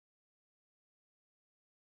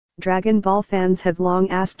Dragon Ball fans have long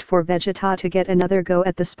asked for Vegeta to get another go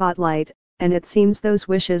at the spotlight, and it seems those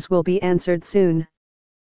wishes will be answered soon.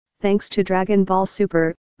 Thanks to Dragon Ball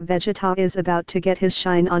Super, Vegeta is about to get his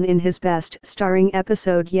shine on in his best starring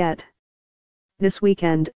episode yet. This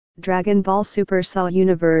weekend, Dragon Ball Super saw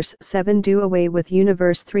Universe 7 do away with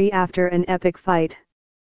Universe 3 after an epic fight.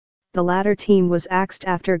 The latter team was axed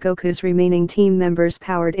after Goku's remaining team members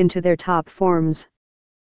powered into their top forms.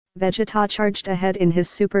 Vegeta charged ahead in his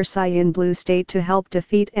Super Saiyan Blue state to help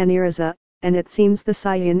defeat Aniraza, and it seems the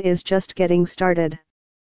Saiyan is just getting started.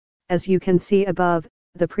 As you can see above,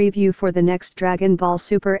 the preview for the next Dragon Ball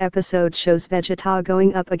Super episode shows Vegeta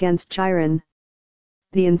going up against Jiren.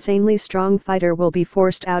 The insanely strong fighter will be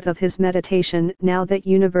forced out of his meditation now that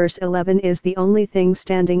Universe 11 is the only thing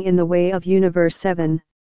standing in the way of Universe 7.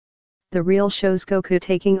 The reel shows Goku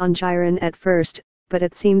taking on Jiren at first, but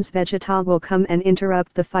it seems Vegeta will come and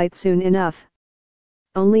interrupt the fight soon enough.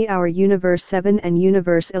 Only our Universe 7 and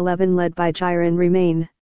Universe 11 led by Jiren remain.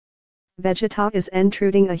 Vegeta is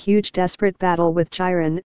entruding a huge desperate battle with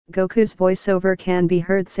Jiren, Goku's voiceover can be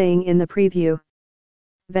heard saying in the preview.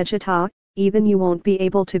 Vegeta, even you won't be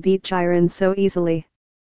able to beat Jiren so easily.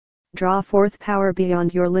 Draw forth power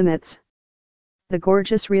beyond your limits. The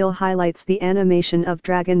gorgeous reel highlights the animation of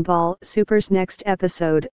Dragon Ball Super's next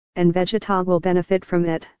episode, and Vegeta will benefit from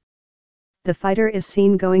it. The fighter is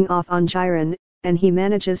seen going off on Jiren, and he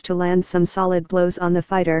manages to land some solid blows on the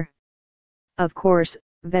fighter. Of course,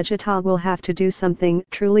 Vegeta will have to do something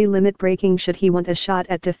truly limit-breaking should he want a shot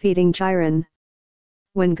at defeating Jiren.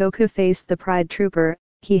 When Goku faced the Pride Trooper,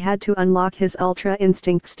 he had to unlock his Ultra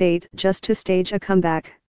Instinct state just to stage a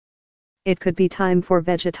comeback. It could be time for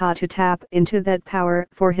Vegeta to tap into that power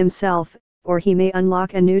for himself, or he may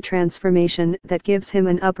unlock a new transformation that gives him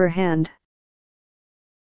an upper hand.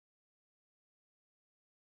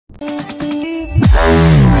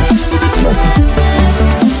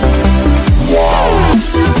 Wow.